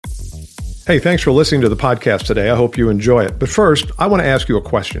Hey, thanks for listening to the podcast today. I hope you enjoy it. But first, I want to ask you a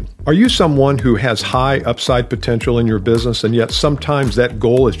question. Are you someone who has high upside potential in your business, and yet sometimes that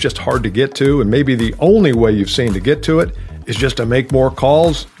goal is just hard to get to, and maybe the only way you've seen to get to it is just to make more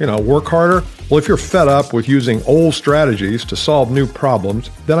calls, work harder? Well, if you're fed up with using old strategies to solve new problems,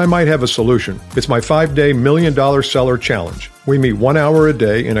 then I might have a solution. It's my 5-day $1 Million Seller Challenge. We meet 1 hour a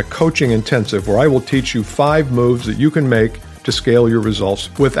day in a coaching intensive where I will teach you 5 moves that you can make to scale your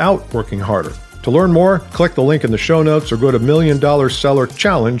results without working harder. To learn more, click the link in the show notes or go to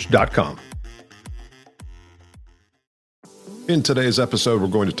 $1,000,000sellerchallenge.com. In today's episode, we're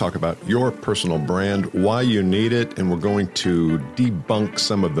going to talk about your personal brand, why you need it, and we're going to debunk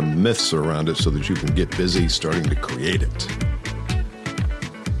some of the myths around it so that you can get busy starting to create it.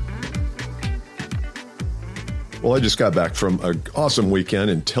 Well, I just got back from an awesome weekend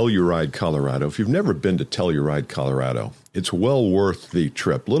in Telluride, Colorado. If you've never been to Telluride, Colorado, it's well worth the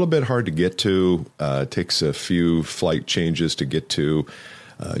trip. A little bit hard to get to. It takes a few flight changes to get to.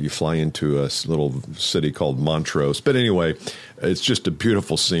 You fly into a little city called Montrose. But anyway, it's just a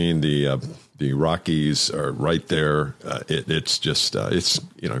beautiful scene. The Rockies are right there. It's just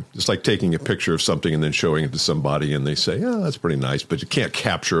like taking a picture of something and then showing it to somebody and they say, "Oh, that's pretty nice," but you can't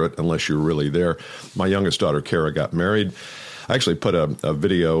capture it unless you're really there. My youngest daughter, Kara, got married. I actually put a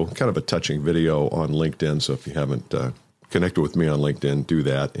video, kind of a touching video on LinkedIn. So if you haven't connected with me on LinkedIn, do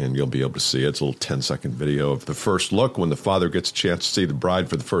that, and you'll be able to see it. It's a little 10-second video of the first look when the father gets a chance to see the bride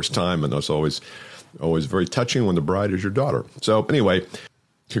for the first time, and that's always very touching when the bride is your daughter. So anyway,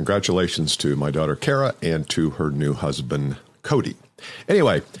 congratulations to my daughter, Kara, and to her new husband, Cody.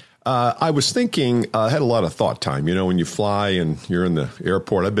 Anyway, I was thinking, I had a lot of thought time. When you fly and you're in the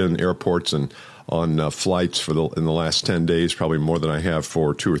airport, I've been in airports and on flights in the last 10 days, probably more than I have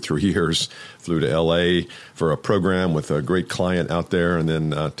for 2 or 3 years. Flew to L.A. for a program with a great client out there, and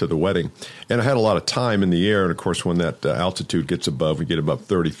then to the wedding. And I had a lot of time in the air. And, of course, when that altitude gets we get above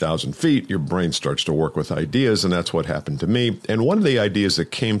 30,000 feet, your brain starts to work with ideas, and that's what happened to me. And one of the ideas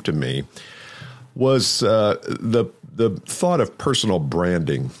that came to me was the thought of personal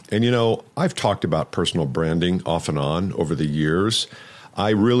branding. And, I've talked about personal branding off and on over the years.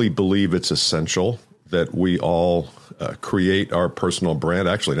 I really believe it's essential that we all create our personal brand.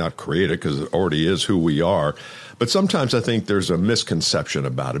 Actually, not create it because it already is who we are. But sometimes I think there's a misconception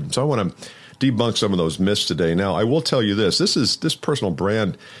about it. So I want to debunk some of those myths today. Now, I will tell you this this personal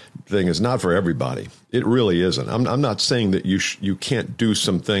brand thing is not for everybody. It really isn't. I'm not saying that you can't do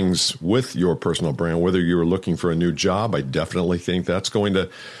some things with your personal brand, whether you're looking for a new job. I definitely think that's going to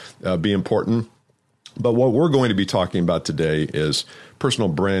be important. But what we're going to be talking about today is personal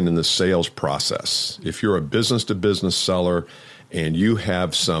brand in the sales process. If you're a business-to-business seller and you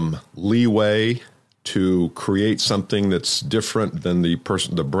have some leeway to create something that's different than the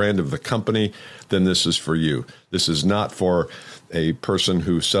brand of the company, then this is for you. This is not for a person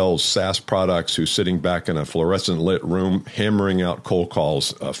who sells SaaS products who's sitting back in a fluorescent lit room hammering out cold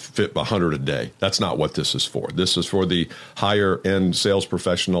calls, 100 a day. That's not what this is for. This is for the higher end sales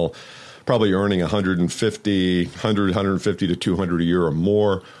professional, probably earning 150 to 200 a year or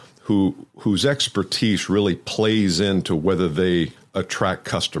more, whose expertise really plays into whether they attract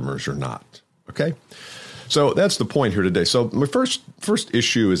customers or not. Okay? So that's the point here today. So my first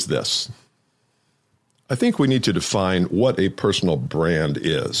issue is this. I think we need to define what a personal brand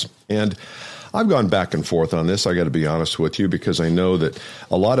is. And I've gone back and forth on this, I got to be honest with you, because I know that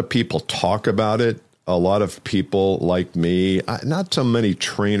a lot of people talk about it. A lot of people like me, not so many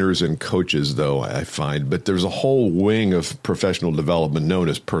trainers and coaches, though, I find, but there's a whole wing of professional development known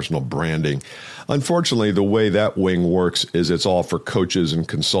as personal branding. Unfortunately, the way that wing works is it's all for coaches and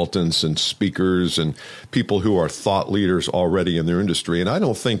consultants and speakers and people who are thought leaders already in their industry. And I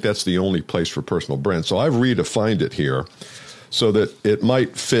don't think that's the only place for personal brand. So I've redefined it here so that it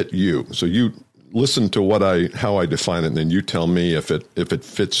might fit you. So you listen to how I define it, and then you tell me if it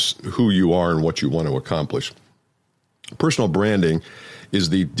fits who you are and what you want to accomplish. Personal branding is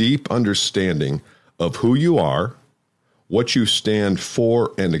the deep understanding of who you are, what you stand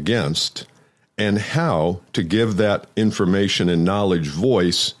for and against, and how to give that information and knowledge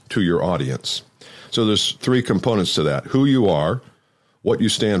voice to your audience. So there's 3 components to that: who you are, what you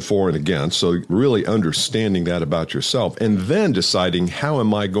stand for and against, so really understanding that about yourself, and then deciding how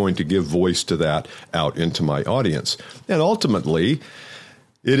am I going to give voice to that out into my audience. And ultimately,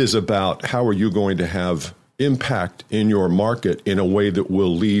 it is about how are you going to have impact in your market in a way that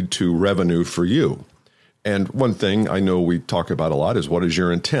will lead to revenue for you. And one thing I know we talk about a lot is, what is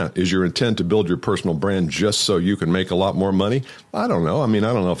your intent? Is your intent to build your personal brand just so you can make a lot more money? I don't know. I don't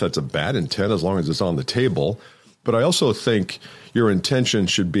know if that's a bad intent as long as it's on the table. But I also think your intention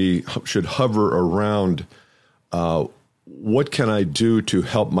should hover around what can I do to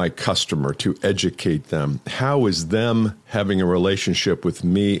help my customer, to educate them? How is them having a relationship with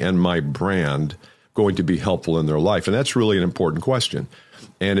me and my brand going to be helpful in their life? And that's really an important question.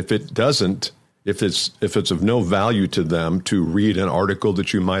 And if it doesn't, if it's of no value to them to read an article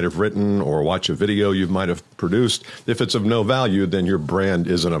that you might have written or watch a video you might have produced, if it's of no value, then your brand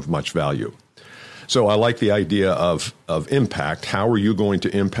isn't of much value. So I like the idea of impact. How are you going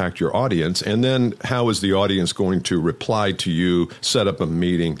to impact your audience? And then how is the audience going to reply to you, set up a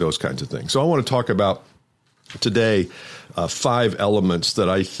meeting, those kinds of things. So I want to talk about today 5 elements that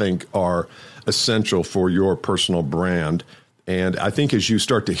I think are essential for your personal brand. And I think as you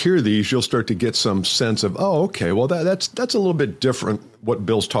start to hear these, you'll start to get some sense of, oh, okay, well, that's a little bit different what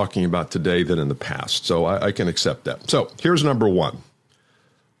Bill's talking about today than in the past. So I can accept that. So here's number 1.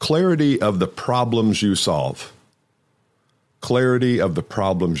 Clarity of the problems you solve. Clarity of the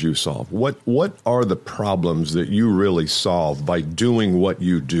problems you solve. What are the problems that you really solve by doing what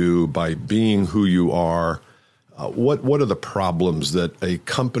you do, by being who you are? What are the problems that a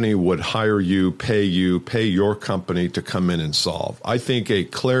company would hire you, pay your company to come in and solve? I think a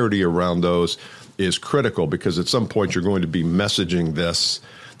clarity around those is critical because at some point you're going to be messaging this,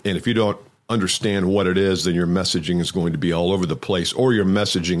 and if you don't understand what it is, then your messaging is going to be all over the place, or your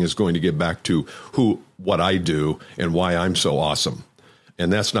messaging is going to get back to what I do and why I'm so awesome.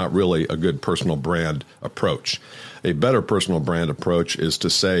 And that's not really a good personal brand approach. A better personal brand approach is to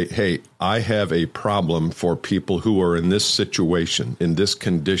say, hey, I have a problem for people who are in this situation, in this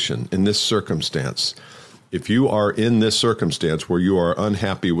condition, in this circumstance. If you are in this circumstance where you are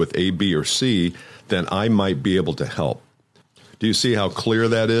unhappy with A, B, or C, then I might be able to help. Do you see how clear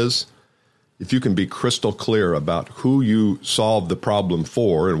that is? If you can be crystal clear about who you solve the problem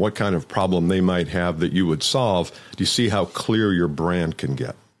for and what kind of problem they might have that you would solve, do you see how clear your brand can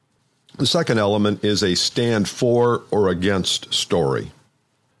get? The second element is a stand for or against story.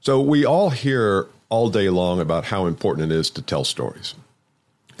 So we all hear all day long about how important it is to tell stories.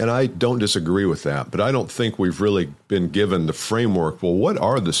 And I don't disagree with that, but I don't think we've really been given the framework. Well, what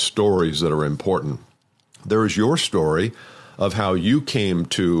are the stories that are important? There is your story of how you came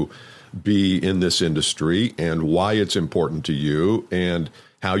to be in this industry and why it's important to you and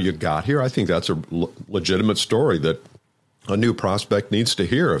how you got here. I think that's a legitimate story that a new prospect needs to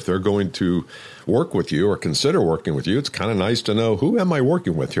hear. If they're going to work with you or consider working with you, it's kind of nice to know, who am I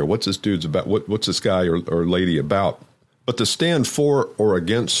working with here? What's this dude's about? What's this guy or lady about? But the stand for or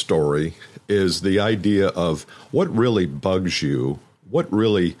against story is the idea of what really bugs you, what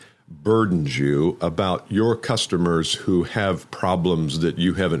really burdens you about your customers who have problems that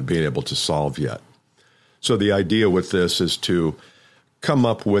you haven't been able to solve yet. So the idea with this is to come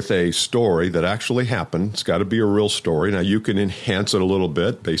up with a story that actually happened. It's got to be a real story. Now, you can enhance it a little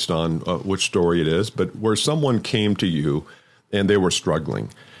bit based on which story it is, but where someone came to you and they were struggling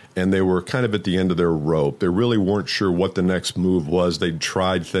and they were kind of at the end of their rope. They really weren't sure what the next move was. They'd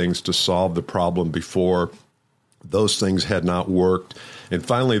tried things to solve the problem before. Those things had not worked. And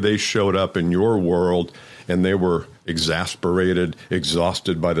finally, they showed up in your world and they were exasperated,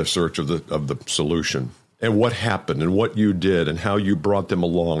 exhausted by the search of the solution. And what happened and what you did and how you brought them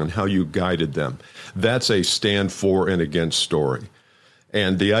along and how you guided them. That's a stand for and against story.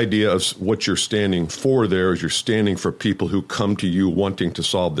 And the idea of what you're standing for there is you're standing for people who come to you wanting to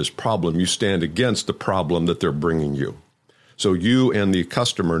solve this problem. You stand against the problem that they're bringing you. So you and the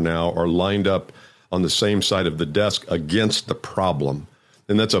customer now are lined up on the same side of the desk against the problem.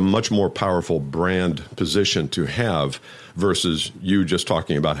 And that's a much more powerful brand position to have versus you just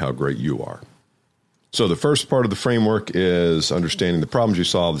talking about how great you are. So the first part of the framework is understanding the problems you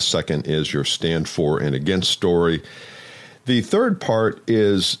solve. The second is your stand for and against story. The third part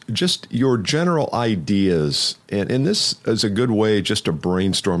is just your general ideas. And this is a good way just to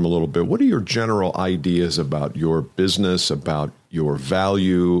brainstorm a little bit. What are your general ideas about your business, about your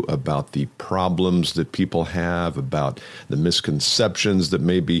value, about the problems that people have, about the misconceptions that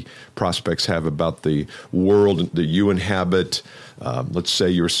maybe prospects have about the world that you inhabit? Let's say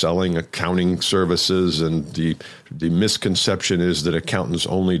you're selling accounting services and the misconception is that accountants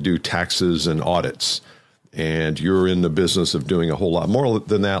only do taxes and audits. And you're in the business of doing a whole lot more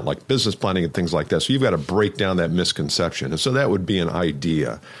than that, like business planning and things like that. So you've got to break down that misconception. And so that would be an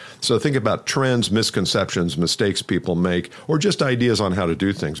idea. So think about trends, misconceptions, mistakes people make, or just ideas on how to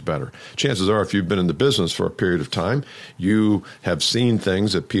do things better. Chances are, if you've been in the business for a period of time, you have seen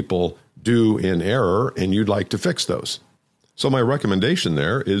things that people do in error, and you'd like to fix those. So my recommendation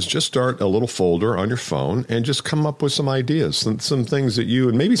there is just start a little folder on your phone and just come up with some ideas, some things that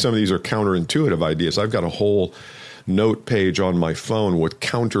and maybe some of these are counterintuitive ideas. I've got a whole note page on my phone with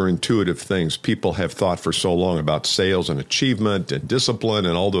counterintuitive things people have thought for so long about sales and achievement and discipline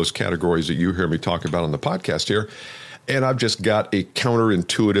and all those categories that you hear me talk about on the podcast here. And I've just got a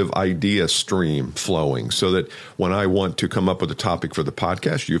counterintuitive idea stream flowing so that when I want to come up with a topic for the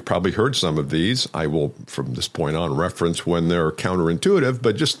podcast, you've probably heard some of these. I will, from this point on, reference when they're counterintuitive,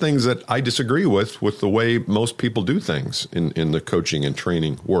 but just things that I disagree with the way most people do things in the coaching and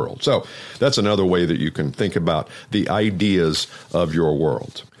training world. So that's another way that you can think about the ideas of your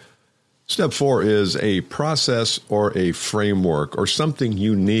world. Step 4 is a process or a framework or something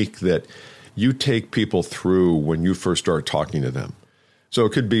unique that you take people through when you first start talking to them. So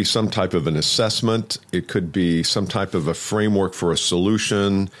it could be some type of an assessment. It could be some type of a framework for a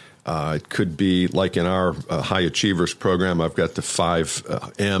solution. It could be like in our High Achievers program, I've got the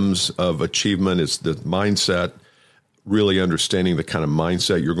 5 M's of achievement. It's the mindset, really understanding the kind of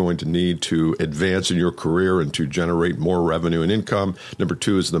mindset you're going to need to advance in your career and to generate more revenue and income. Number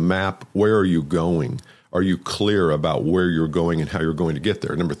 2 is the map. Where are you going? Are you clear about where you're going and how you're going to get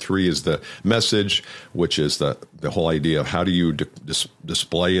there? Number 3 is the message, which is the whole idea of how do you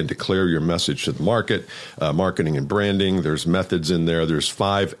display and declare your message to the market, marketing and branding. There's methods in there. There's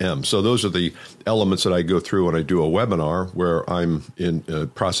 5 M's. So those are the elements that I go through when I do a webinar where I'm in a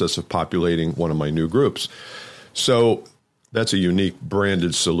process of populating one of my new groups. So that's a unique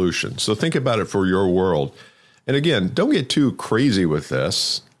branded solution. So think about it for your world. And again, don't get too crazy with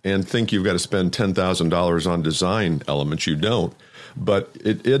this and think you've got to spend $10,000 on design elements. You don't. But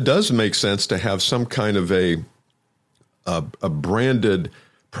it does make sense to have some kind of a branded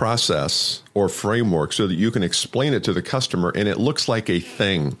process or framework so that you can explain it to the customer and it looks like a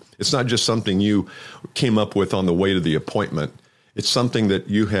thing. It's not just something you came up with on the way to the appointment. It's something that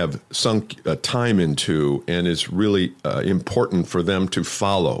you have sunk time into and is really important for them to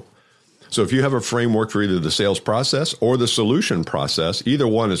follow. So if you have a framework for either the sales process or the solution process, either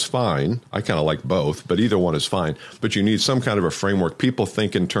one is fine. I kind of like both, but either one is fine. But you need some kind of a framework. People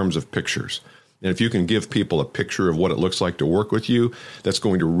think in terms of pictures. And if you can give people a picture of what it looks like to work with you, that's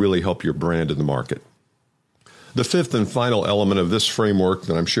going to really help your brand in the market. The 5th and final element of this framework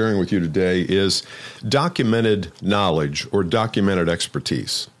that I'm sharing with you today is documented knowledge or documented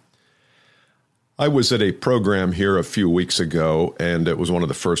expertise. I was at a program here a few weeks ago, and it was one of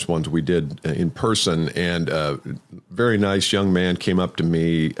the first ones we did in person, and a very nice young man came up to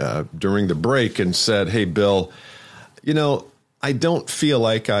me during the break and said, "Hey, Bill, I don't feel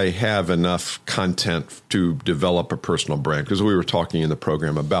like I have enough content to develop a personal brand," because we were talking in the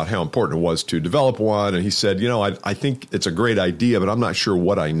program about how important it was to develop one. And he said, I think it's a great idea, but I'm not sure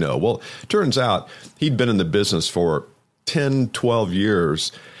what I know. Well, it turns out he'd been in the business for 10, 12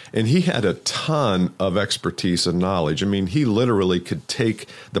 years, and he had a ton of expertise and knowledge. I mean, he literally could take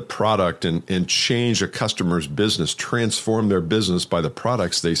the product and change a customer's business, transform their business by the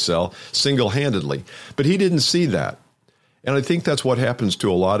products they sell single-handedly. But he didn't see that. And I think that's what happens to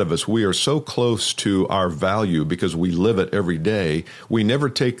a lot of us. We are so close to our value because we live it every day. We never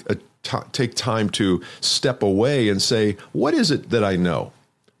take time to step away and say, what is it that I know?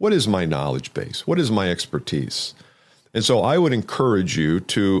 What is my knowledge base? What is my expertise? And so I would encourage you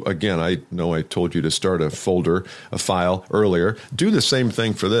to, again, I know I told you to start a folder, a file earlier. Do the same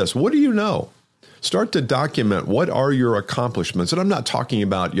thing for this. What do you know? Start to document what are your accomplishments. And I'm not talking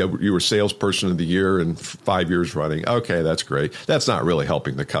about you were salesperson of the year in 5 years running. Okay, that's great. That's not really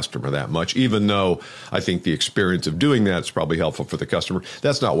helping the customer that much, even though I think the experience of doing that is probably helpful for the customer.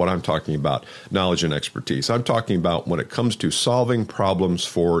 That's not what I'm talking about, knowledge and expertise. I'm talking about when it comes to solving problems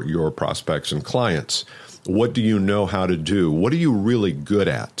for your prospects and clients. What do you know how to do? What are you really good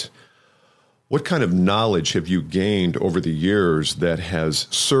at? What kind of knowledge have you gained over the years that has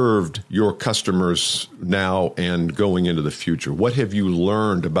served your customers now and going into the future? What have you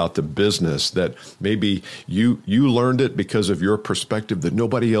learned about the business that maybe you learned it because of your perspective that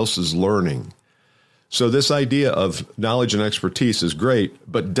nobody else is learning? So this idea of knowledge and expertise is great,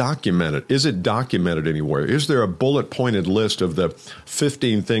 but document it. Is it documented anywhere? Is there a bullet-pointed list of the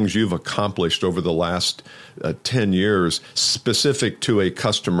 15 things you've accomplished over the last 10 years specific to a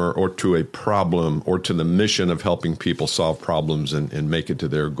customer or to a problem or to the mission of helping people solve problems and make it to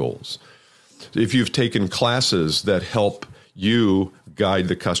their goals? If you've taken classes that help you guide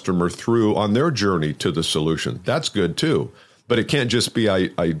the customer through on their journey to the solution, that's good too. But it can't just be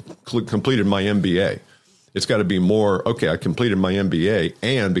I completed my MBA. It's got to be more, okay, I completed my MBA,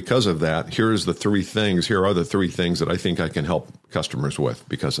 and because of that, here are the 3 things that I think I can help customers with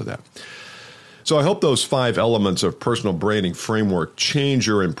because of that. So I hope those 5 elements of personal branding framework change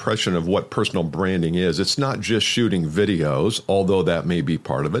your impression of what personal branding is. It's not just shooting videos, although that may be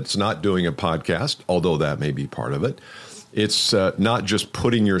part of it. It's not doing a podcast, although that may be part of it. It's not just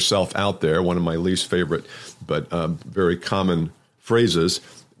putting yourself out there, one of my least favorite but very common phrases.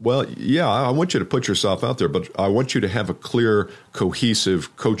 Well, yeah, I want you to put yourself out there, but I want you to have a clear,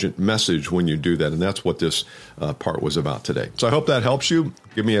 cohesive, cogent message when you do that. And that's what this part was about today. So I hope that helps you.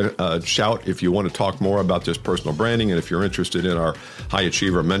 Give me a shout if you want to talk more about this personal branding. And if you're interested in our High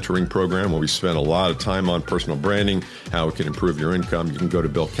Achiever Mentoring Program, where we spend a lot of time on personal branding, how it can improve your income, you can go to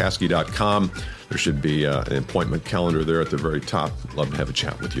BillCaskey.com. There should be an appointment calendar there at the very top. Love to have a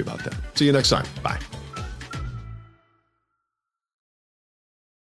chat with you about that. See you next time. Bye.